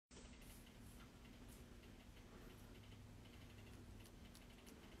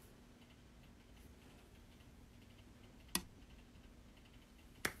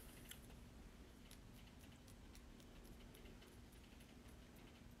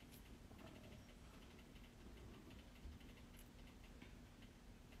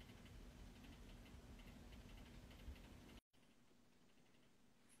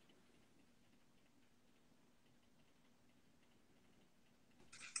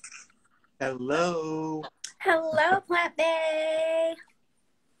Hello. Hello, Plant Bay.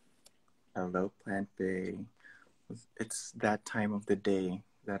 Hello, Plant Bay. It's that time of the day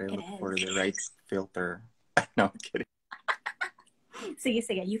that I It look for is. the right filter. No, I'm kidding.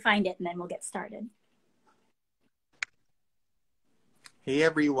 Sige, you find it and then we'll get started. Hey,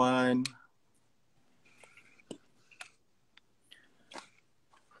 everyone.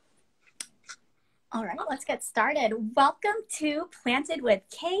 All right, let's get started. Welcome to Planted with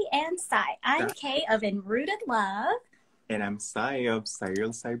Kay and Sai. I'm Kay of Enrooted Love. And I'm Sai of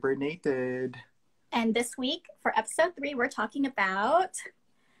Serial Cybernated. And this week, for episode 3, we're talking about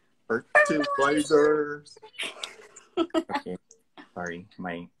Fertilizers. Okay, sorry,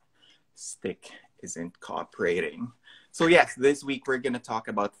 my stick isn't cooperating. So yes, this week we're going to talk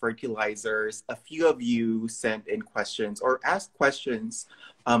about fertilizers. A few of you sent in questions or asked questions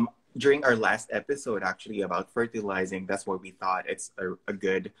during our last episode actually about fertilizing. That's why we thought it's a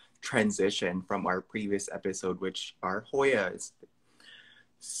good transition from our previous episode, which are Hoyas.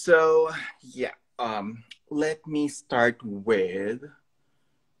 So yeah, let me start with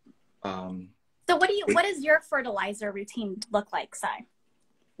So what does your fertilizer routine look like, Sai?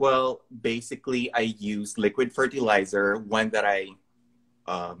 well, basically I use liquid fertilizer, one that I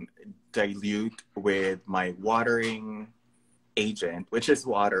dilute with my watering agent, which is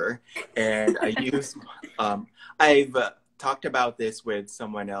water. And I use, I've talked about this with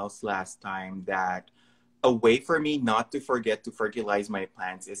someone else last time, that a way for me not to forget to fertilize my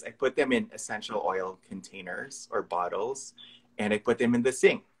plants is I put them in essential oil containers or bottles, and I put them in the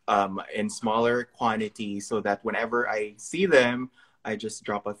sink in smaller quantities so that whenever I see them, I just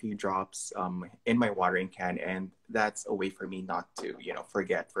drop a few drops in my watering can, and that's a way for me not to,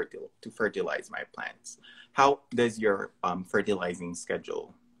 forget to fertilize my plants. How does your fertilizing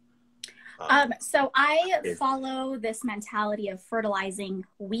schedule? So I follow this mentality of fertilizing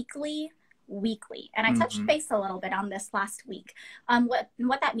weekly, and I touched base a little bit on this last week.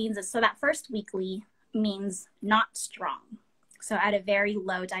 What that means is, so that first weekly means not strong, so at a very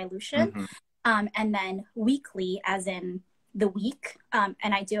low dilution, and then weekly as in the week, and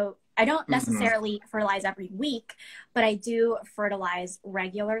I don't necessarily fertilize every week, but I do fertilize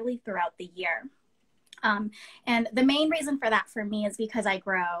regularly throughout the year. And the main reason for that for me is because I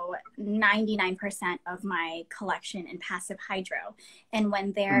grow 99% of my collection in passive hydro. And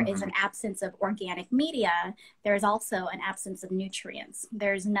when there is an absence of organic media, there's also an absence of nutrients.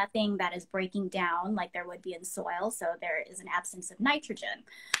 There's nothing that is breaking down like there would be in soil. So there is an absence of nitrogen.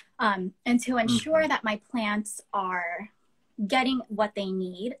 And to ensure that my plants are getting what they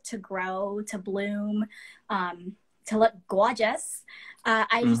need to grow, to bloom, to look gorgeous,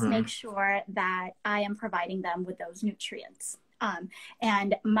 I just make sure that I am providing them with those nutrients.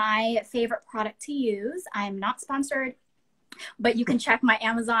 And my favorite product to use, I'm not sponsored, but you can check my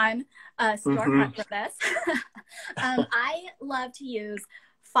Amazon storefront for this. I love to use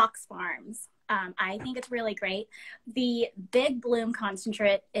Fox Farms. I think it's really great. The Big Bloom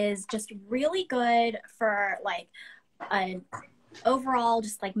concentrate is just really good for like an overall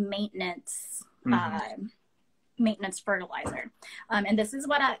just like maintenance fertilizer. And this is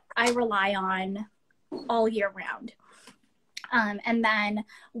what I rely on all year round. And then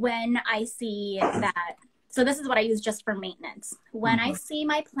when I see that, so this is what I use just for maintenance. When I see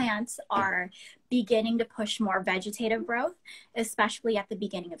my plants are beginning to push more vegetative growth, especially at the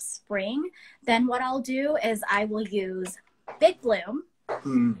beginning of spring, then what I'll do is I will use Big Bloom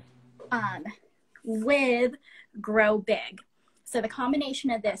with Grow Big. So the combination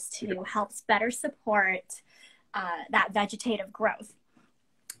of this two helps better support that vegetative growth.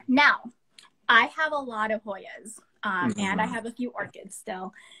 Now, I have a lot of Hoyas, and I have a few orchids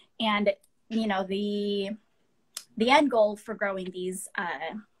still. And, the end goal for growing these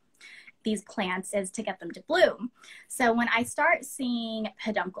plants is to get them to bloom. So when I start seeing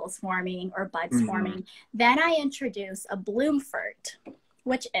peduncles forming or buds forming, then I introduce a bloom fert,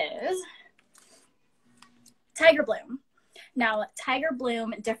 which is Tiger Bloom. Now, Tiger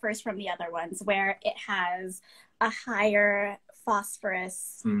Bloom differs from the other ones where it has a higher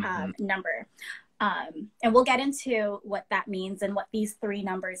phosphorus number. And we'll get into what that means and what these 3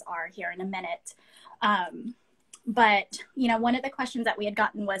 numbers are here in a minute. But, one of the questions that we had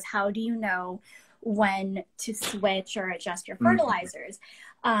gotten was, how do you know when to switch or adjust your fertilizers?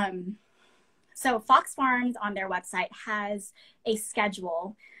 So Fox Farms on their website has a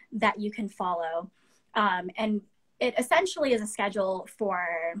schedule that you can follow. And it essentially is a schedule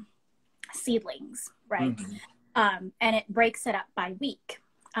for seedlings, right? And it breaks it up by week.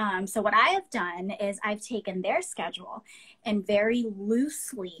 So what I have done is I've taken their schedule and very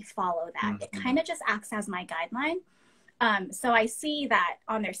loosely follow that. It kind of just acts as my guideline. So I see that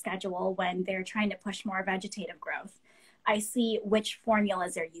on their schedule when they're trying to push more vegetative growth. I see which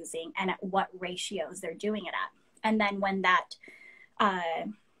formulas they're using and at what ratios they're doing it at. And then when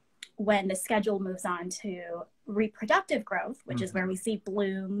the schedule moves on to reproductive growth, which is where we see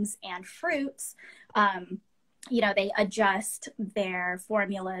blooms and fruits, they adjust their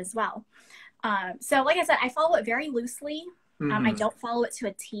formula as well. So like I said, I follow it very loosely. I don't follow it to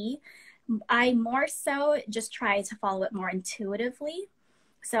a T. I more so just try to follow it more intuitively.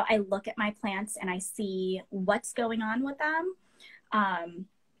 So I look at my plants and I see what's going on with them,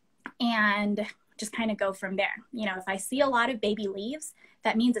 and just kind of go from there. If I see a lot of baby leaves,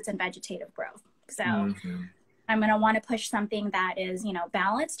 that means it's in vegetative growth. So I'm going to want to push something that is,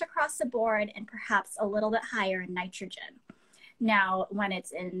 balanced across the board and perhaps a little bit higher in nitrogen. Now, when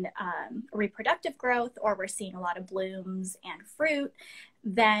it's in reproductive growth, or we're seeing a lot of blooms and fruit,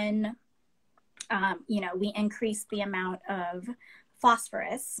 then, we increase the amount of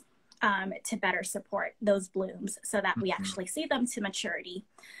phosphorus to better support those blooms so that we actually see them to maturity.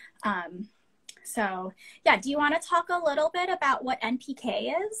 So yeah, do you want to talk a little bit about what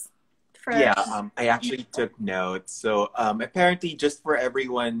NPK is? I actually took notes. So apparently, just for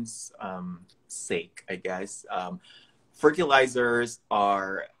everyone's sake, I guess, fertilizers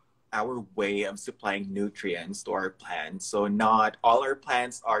are our way of supplying nutrients to our plants. So not all our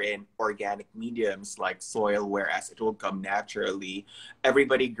plants are in organic mediums like soil, whereas it will come naturally.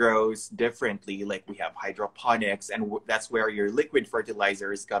 Everybody grows differently. Like we have hydroponics, and that's where your liquid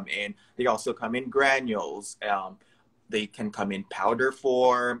fertilizers come in. They also come in granules. They can come in powder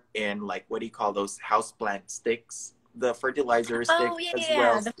form, in like, what do you call those houseplant sticks? The fertilizer sticks as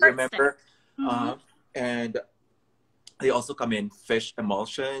well. Remember? And they also come in fish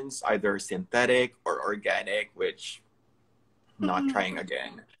emulsions, either synthetic or organic, which I'm not trying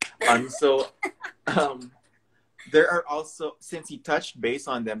again. There are also, since you touched base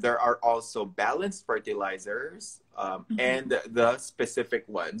on them, there are also balanced fertilizers and the specific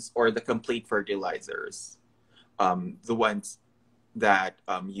ones, or the complete fertilizers. The ones that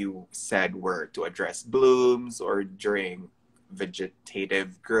you said were to address blooms or during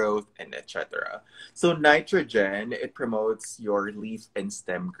vegetative growth, and etc. So nitrogen, it promotes your leaf and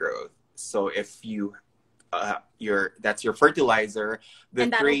stem growth. So if you that's your fertilizer. The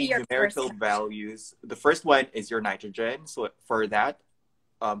three numerical values, the first one is your nitrogen. So for that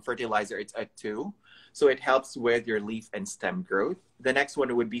fertilizer, it's a 2. So it helps with your leaf and stem growth. The next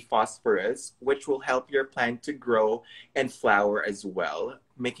one would be phosphorus, which will help your plant to grow and flower as well,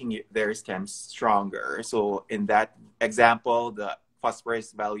 making their stems stronger. So in that example, the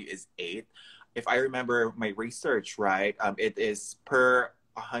phosphorus value is 8. If I remember my research right, it is per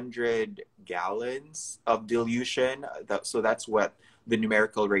 100 gallons of dilution. So that's what the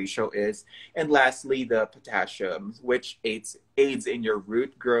numerical ratio is. And lastly, the potassium, which aids in your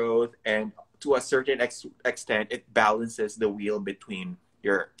root growth, and to a certain extent, it balances the wheel between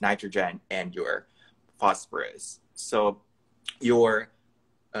your nitrogen and your phosphorus. So your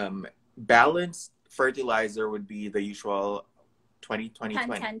balanced fertilizer would be the usual 20, 20, 10,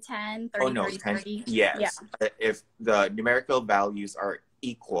 20. 10, 10, 30, 30, 30. Yes. Yeah. If the numerical values are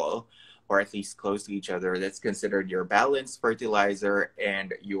equal, or at least close to each other, that's considered your balanced fertilizer.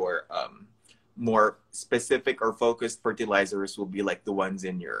 And your more specific or focused fertilizers will be like the ones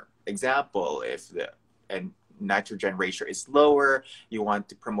in your example. If the nitrogen ratio is lower, you want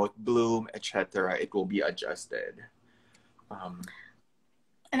to promote bloom, etc., it will be adjusted.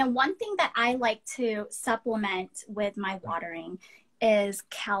 And then one thing that I like to supplement with my watering is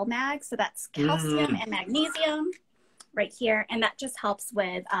CalMag. So that's calcium and magnesium right here. And that just helps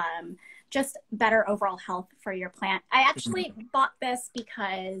with just better overall health for your plant. I actually bought this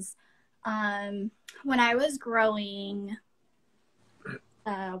because when I was growing,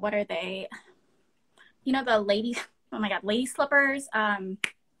 what are they? The lady slippers, the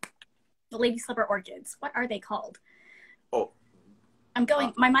lady slipper orchids. What are they called? Oh,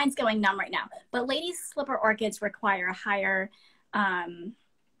 my mind's going numb right now. But lady slipper orchids require a higher,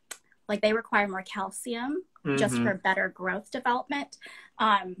 they require more calcium just for better growth development.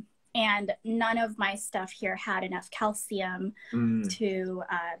 And none of my stuff here had enough calcium to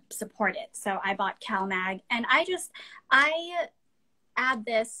support it. So I bought CalMag, and I add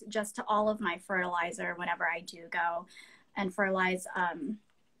this just to all of my fertilizer whenever I do go and fertilize,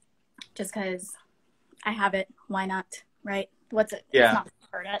 just because I have it. Why not, right? What's it? Yeah. It's not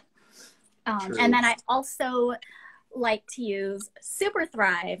hurt it. And then I also like to use Super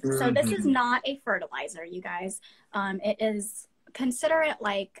Thrive. So this is not a fertilizer, you guys. It is, consider it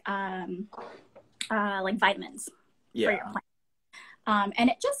like vitamins for your plant. And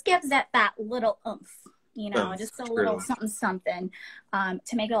it just gives it that little oomph. you know, just a little true. something, something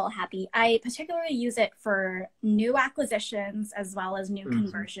to make it a little happy. I particularly use it for new acquisitions as well as new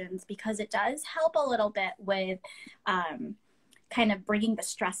conversions, because it does help a little bit with kind of bringing the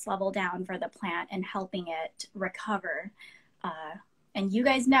stress level down for the plant and helping it recover. And you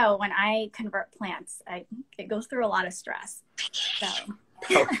guys know, when I convert plants, it goes through a lot of stress. So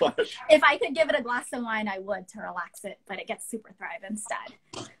if I could give it a glass of wine, I would, to relax it, but it gets super thrive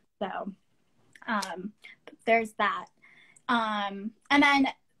instead. So there's that. And then,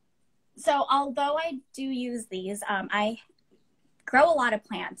 so although I do use these, I grow a lot of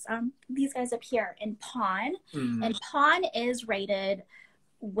plants. These guys up here in Pond, and Pond is rated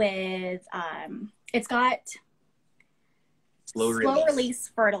with, it's got slow release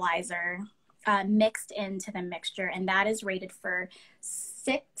fertilizer mixed into the mixture, and that is rated for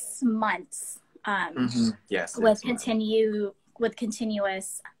 6 months. Yes, with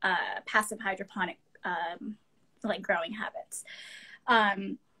continuous passive hydroponic like growing habits.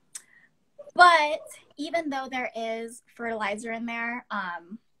 But even though there is fertilizer in there,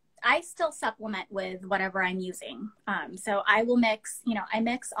 I still supplement with whatever I'm using. So I will mix, you know, I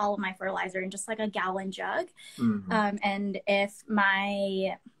mix all of my fertilizer in just like a gallon jug. And if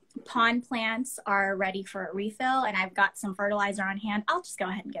my pond plants are ready for a refill and I've got some fertilizer on hand, I'll just go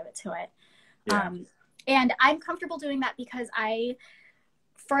ahead and give it to it. And I'm comfortable doing that because I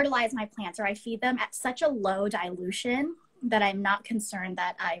fertilize my plants, or I feed them at such a low dilution that I'm not concerned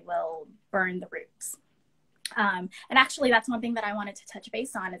that I will burn the roots. And actually, that's one thing that I wanted to touch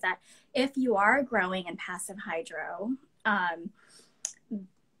base on, is that if you are growing in passive hydro,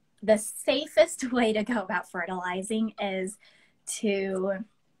 the safest way to go about fertilizing is to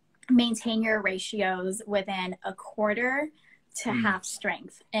maintain your ratios within a quarter to half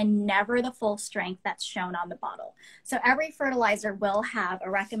strength, and never the full strength that's shown on the bottle. So every fertilizer will have a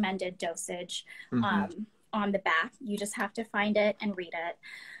recommended dosage on the back. You just have to find it and read it.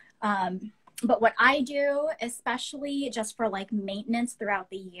 But what I do, especially just for like maintenance throughout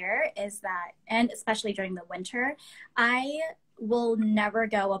the year, is that, and especially during the winter, I will never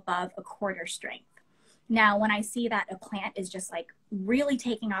go above a quarter strength. Now, when I see that a plant is just like really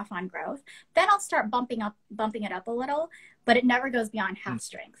taking off on growth, then I'll start bumping it up a little, but it never goes beyond half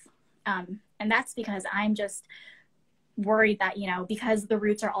strength. And that's because I'm just worried that, you know, because the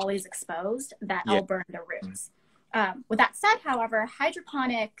roots are always exposed, that I'll burn the roots. With that said, however,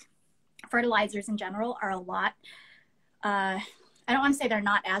 hydroponic fertilizers in general are a lot, I don't want to say they're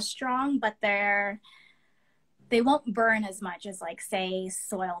not as strong, but they won't burn as much as, like, say,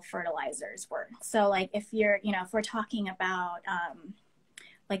 soil fertilizers were. So like if you're, you know, if we're talking about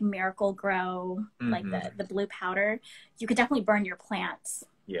like Miracle Grow, like the blue powder, you could definitely burn your plants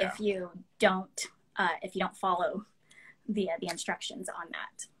if you don't follow the instructions on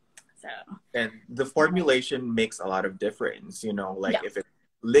that. So, and the formulation makes a lot of difference, you know, like if it's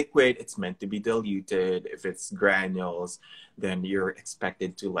liquid, it's meant to be diluted. If it's granules, then you're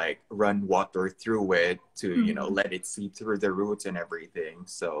expected to like run water through it to, you know, let it seep through the roots and everything.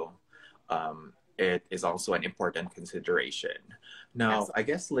 So it is also an important consideration. Now, I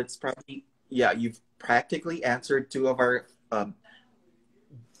guess let's probably, you've practically answered two of our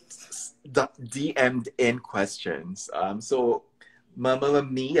DM'd in questions. So Mama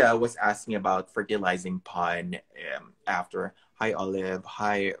Mia was asking about fertilizing pond after, hi Olive,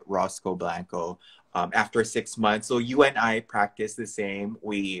 hi Roscoe Blanco, after 6 months. So you and I practice the same.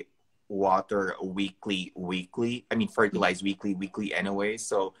 We water weekly. I mean, fertilize weekly anyway.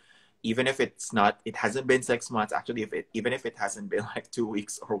 So even if it hasn't been 6 months, actually, even if it hasn't been like 2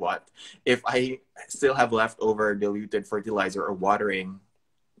 weeks or what, if I still have leftover diluted fertilizer or watering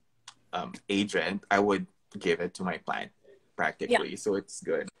agent, I would give it to my plant practically. So it's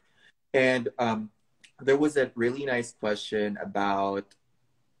good. And there was a really nice question about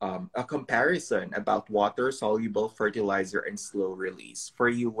a comparison about water soluble fertilizer and slow release. For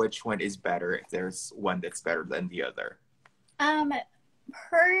you, which one is better, if there's one that's better than the other?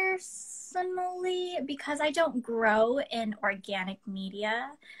 Personally, because I don't grow in organic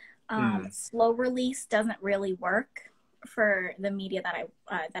media, slow release doesn't really work for the media that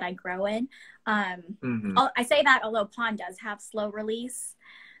I grow in. I say that, although pond does have slow release,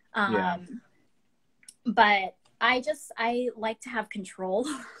 but I like to have control.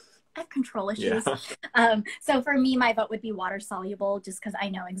 I have control issues. So for me, my vote would be water soluble, just because I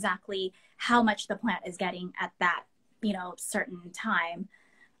know exactly how much the plant is getting at that, you know, certain time.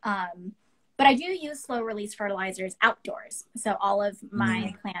 But I do use slow release fertilizers outdoors. So all of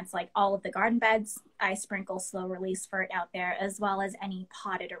my plants, like all of the garden beds, I sprinkle slow release fert out there, as well as any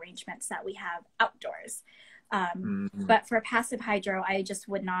potted arrangements that we have outdoors. But for passive hydro, I just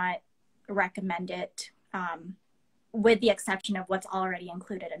would not recommend it with the exception of what's already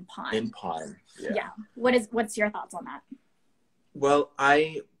included in pond. In pond, yeah. Yeah. What's your thoughts on that? Well,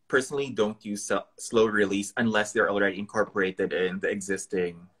 I personally don't use slow release unless they're already incorporated in the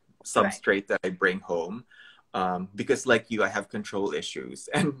existing substrate that I bring home. Because like you, I have control issues,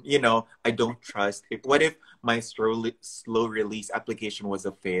 and I don't trust it. What if my slow release application was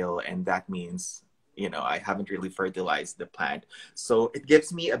a fail, and that means I haven't really fertilized the plant. So it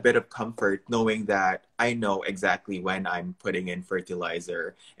gives me a bit of comfort knowing that I know exactly when I'm putting in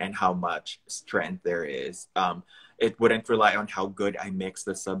fertilizer and how much strength there is. It wouldn't rely on how good I mix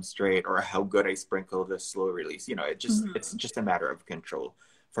the substrate or how good I sprinkle the slow release. It's just a matter of control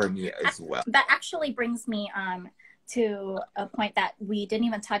for me as well. That actually brings me to a point that we didn't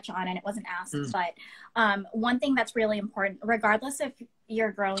even touch on, and it wasn't asked, but one thing that's really important, regardless if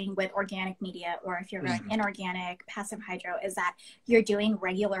you're growing with organic media or if you're growing inorganic, passive hydro, is that you're doing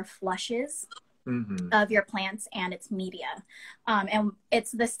regular flushes of your plants and its media. And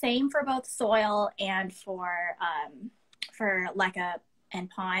it's the same for both soil and for leca and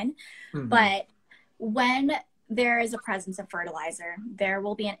pond. But when there is a presence of fertilizer, there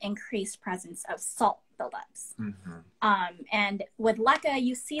will be an increased presence of salt buildups. And with leca,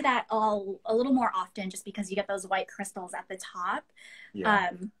 you see that a little more often just because you get those white crystals at the top.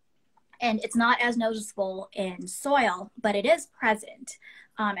 Yeah. And it's not as noticeable in soil, but it is present.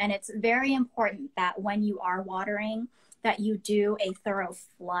 And it's very important that when you are watering, that you do a thorough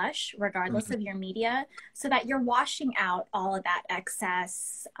flush, regardless of your media, so that you're washing out all of that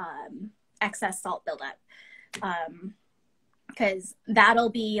excess salt buildup. Because that'll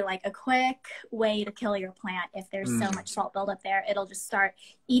be like a quick way to kill your plant. If there's so much salt buildup there, it'll just start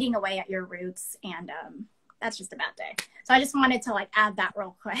eating away at your roots, and that's just a bad day. So I just wanted to add that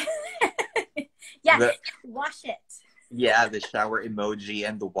real quick. Yes, wash it. Yeah, the shower emoji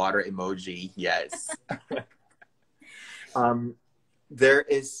and the water emoji. Yes.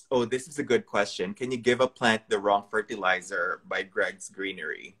 This is a good question. Can you give a plant the wrong fertilizer by Greg's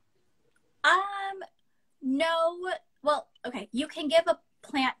Greenery? No. Well, okay. You can give a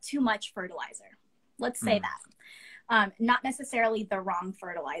plant too much fertilizer. Let's say that. Not necessarily the wrong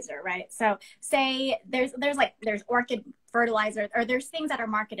fertilizer, right? So say there's orchid fertilizer, or there's things that are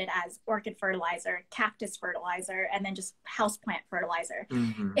marketed as orchid fertilizer, cactus fertilizer, and then just houseplant fertilizer.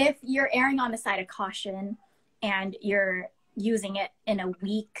 If you're erring on the side of caution and you're using it in a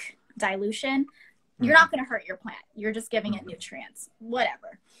weak dilution, you're not going to hurt your plant. You're just giving it nutrients,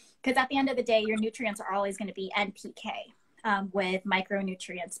 whatever. Because at the end of the day, your nutrients are always going to be NPK with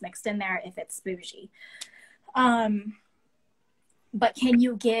micronutrients mixed in there if it's bougie. But can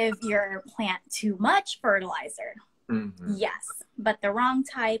you give your plant too much fertilizer? Yes. But the wrong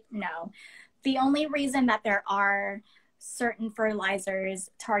type, no. The only reason that there are certain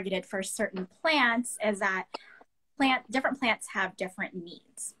fertilizers targeted for certain plants is that different plants have different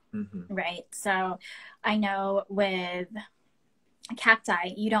needs, right? So I know with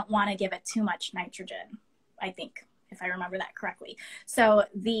cacti, you don't want to give it too much nitrogen, I think, if I remember that correctly. So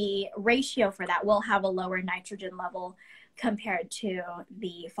the ratio for that will have a lower nitrogen level compared to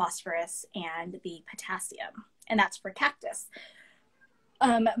the phosphorus and the potassium. And that's for cactus.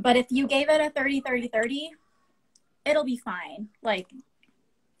 But if you gave it a 30-30-30, it'll be fine.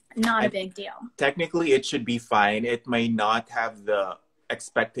 Not a big deal. Technically, it should be fine. It may not have the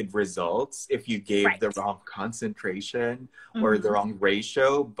expected results if you gave the wrong concentration or the wrong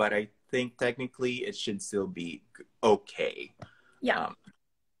ratio, but I think technically it should still be okay. Yeah.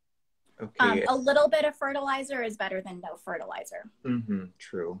 Okay. A little bit of fertilizer is better than no fertilizer.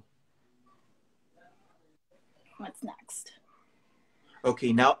 True. What's next?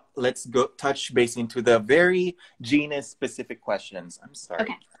 Okay, now let's go touch base into the very genus-specific questions. I'm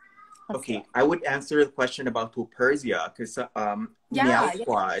sorry. Okay, I would answer the question about Hupersia because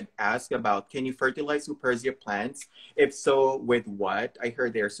Meowquad asked about, can you fertilize Hupersia plants? If so, with what? I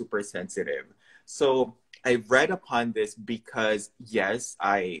heard they're super sensitive. So I've read upon this because, yes,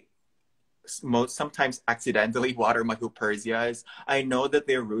 I sometimes accidentally water my Hupersias. I know that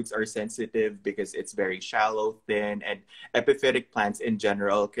their roots are sensitive because it's very shallow, thin, and epiphytic plants in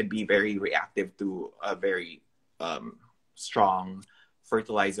general can be very reactive to a very strong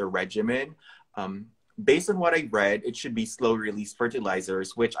fertilizer regimen. Based on what I read, it should be slow release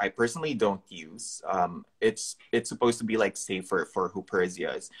fertilizers, which I personally don't use. It's supposed to be safer for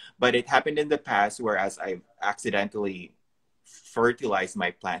Hupersias, but it happened in the past whereas I've accidentally fertilized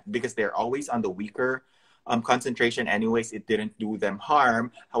my plant because they're always on the weaker concentration anyways. It didn't do them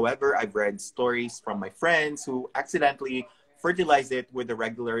harm. However, I've read stories from my friends who accidentally fertilized it with the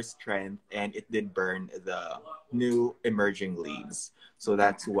regular strength and it did burn the new emerging leaves. So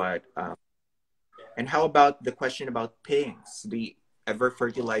that's what And how about the question about pings? Do you ever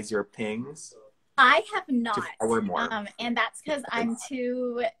fertilize your pings? I have not. Or more. And that's because I'm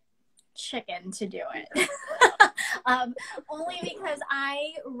too chicken to do it. Only because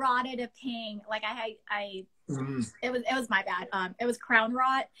I rotted a ping. Like it was my bad. It was crown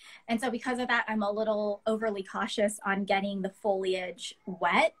rot. And so because of that, I'm a little overly cautious on getting the foliage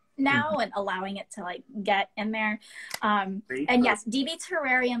wet now and allowing it to like get in there. And yes, DB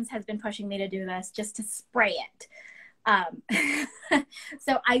Terrariums has been pushing me to do this, just to spray it.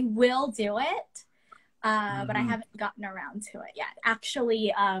 So I will do it, but I haven't gotten around to it yet.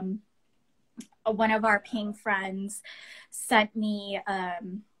 Actually, one of our ping friends sent me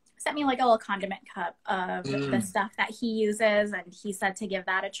like a little condiment cup of the stuff that he uses, and he said to give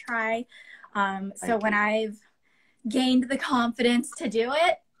that a try. So when I've gained the confidence to do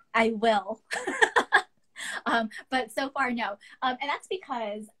it, I will. But so far, no. And that's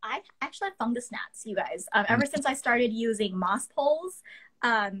because I actually have fungus gnats, you guys. Ever since I started using moss poles,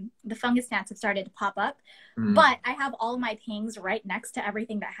 the fungus gnats have started to pop up. But I have all my pings right next to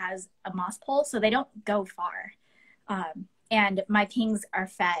everything that has a moss pole, so they don't go far. And my pings are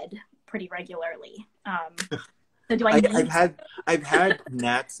fed pretty regularly. So do I've had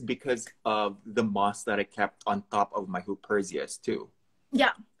gnats because of the moss that I kept on top of my Huperzias too.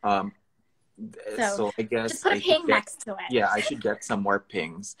 Yeah. So I guess just put a ping next to it. Yeah, I should get some more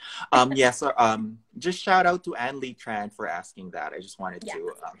pings. Just shout out to Ann Lee Tran for asking that. I just wanted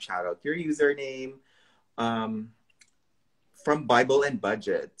to shout out your username. From Bible and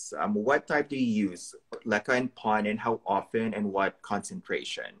Budgets, what type do you use? Leca and Pon, and how often and what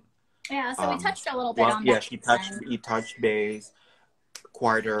concentration? Yeah, so we touched a little bit on that. Yeah, you touched base,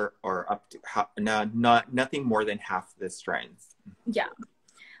 quarter or up to nothing more than half the strength. Yeah.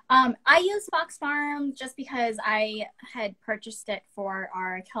 I use Fox Farm just because I had purchased it for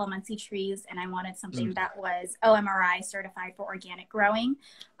our calamansi trees, and I wanted something that was OMRI certified for organic growing.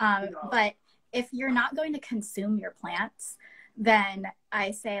 But if you're not going to consume your plants, then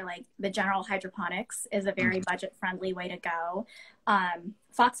I say like the general hydroponics is a very budget friendly way to go.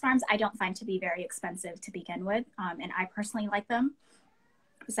 Fox Farms I don't find to be very expensive to begin with, and I personally like them.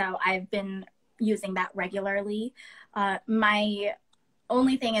 So I've been using that regularly. My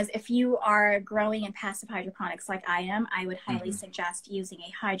only thing is, if you are growing in passive hydroponics like I am, I would highly suggest using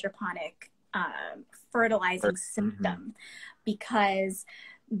a hydroponic fertilizing system, because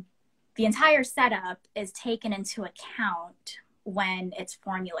the entire setup is taken into account when it's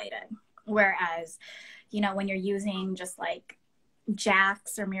formulated. Whereas, when you're using just like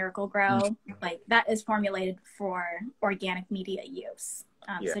Jax or Miracle Grow, like that is formulated for organic media use.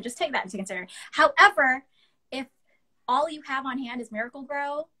 So just take that into consideration. However, if all you have on hand is Miracle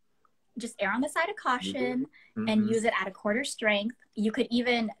Grow, just err on the side of caution and use it at a quarter strength. You could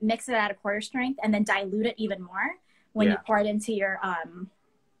even mix it at a quarter strength and then dilute it even more when you pour it into your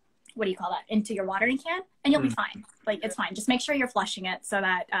into your watering can, and you'll be fine. Like, it's fine. Just make sure you're flushing it so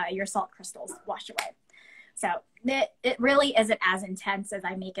that your salt crystals wash away. So it really isn't as intense as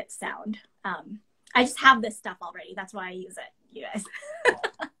I make it sound. I just have this stuff already. That's why I use it, you guys.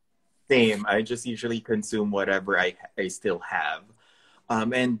 Same. I just usually consume whatever I still have.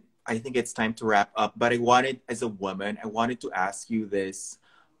 And I think it's time to wrap up. But as a woman, I wanted to ask you this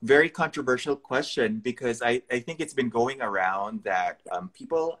very controversial question, because I think it's been going around that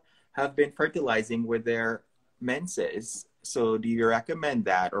people have been fertilizing with their menses. So do you recommend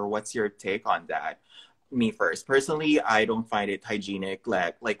that, or what's your take on that? Me first. Personally, I don't find it hygienic,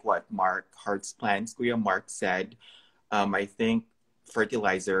 like what Mark Hart's Kuya Mark said. I think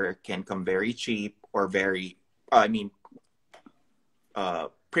fertilizer can come very cheap or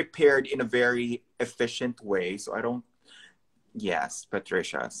prepared in a very efficient way. So yes,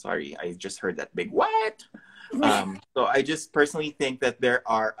 Patricia, sorry, I just heard that big what? So I just personally think that there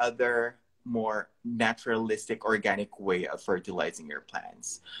are other more naturalistic, organic way of fertilizing your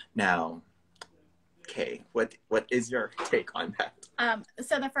plants. Now, okay, what is your take on that?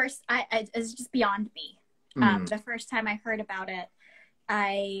 So the first, it's just beyond me. The first time I heard about it,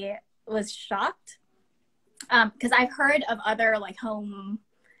 I was shocked, because I've heard of other like home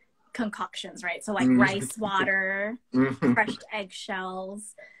concoctions, right? So like rice water, crushed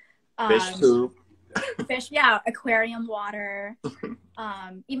eggshells, fish poop, aquarium water,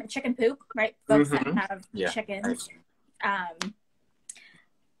 even chicken poop, right? Folks that have chickens.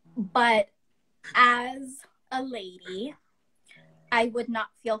 But as a lady, I would not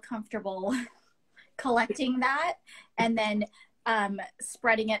feel comfortable collecting that and then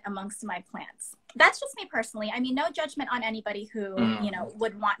spreading it amongst my plants. That's just me personally. I mean, no judgment on anybody who,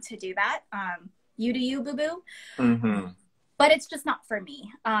 would want to do that. You do you, boo-boo. But it's just not for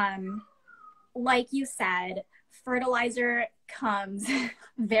me. like you said, fertilizer comes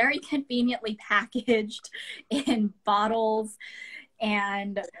very conveniently packaged in bottles,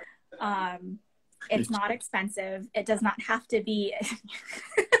 and it's not expensive. It does not have to be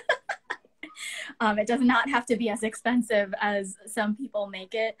it does not have to be as expensive as some people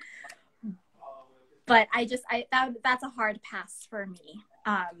make it. But that's a hard pass for me.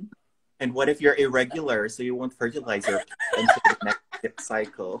 And what if you're irregular, so you want fertilizer until the next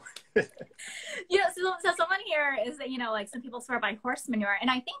cycle? So someone here is that, like some people swear by horse manure.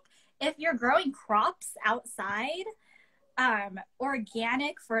 And I think if you're growing crops outside,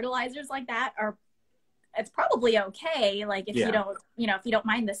 organic fertilizers like that it's probably okay. Like if you don't, if you don't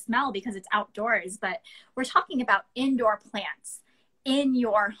mind the smell because it's outdoors, but we're talking about indoor plants in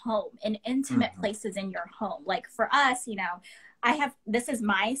your home, in intimate places in your home. Like for us, this is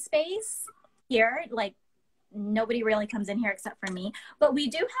my space here. Like nobody really comes in here except for me, but we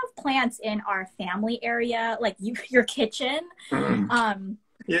do have plants in our family area, like your kitchen.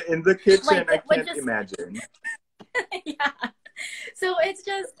 Yeah, in the kitchen, like, I can't imagine. Yeah. So it's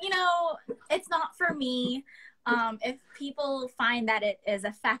just, it's not for me. If people find that it is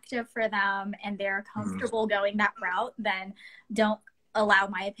effective for them and they're comfortable going that route, then don't allow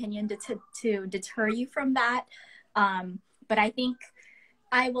my opinion to deter you from that. But I think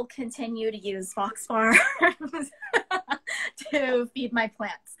I will continue to use Fox Farms to feed my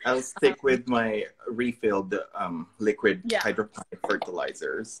plants. I'll stick with my refilled liquid hydroponic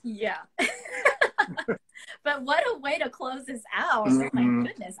fertilizers. Yeah. But what a way to close this out. Oh my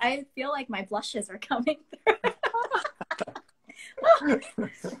goodness. I feel like my blushes are coming through.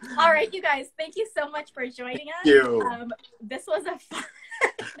 All right, you guys, thank you so much for joining us. Thank you. This was a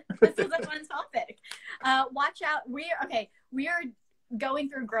fun topic. Watch out. We are going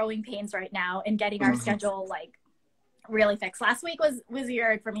through growing pains right now and getting our schedule like really fixed. Last week was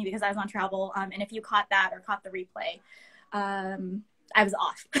weird for me because I was on travel. And if you caught that or caught the replay, I was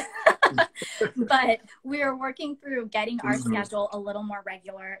off. But we are working through getting our schedule a little more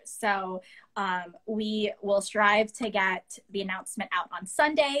regular. So we will strive to get the announcement out on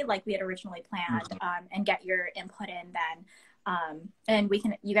Sunday like we had originally planned, and get your input in then. And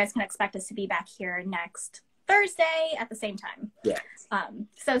you guys can expect us to be back here next Thursday at the same time. Yes.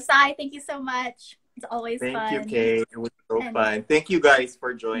 So Sai, thank you so much. It's always fun. Thank you, Kate. It was so fun. Thank you guys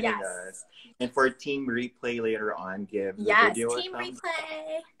for joining us. And for Team Replay later on, give the video a Team thumbs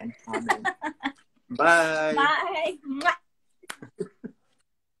Replay. up and comment. Bye. Bye.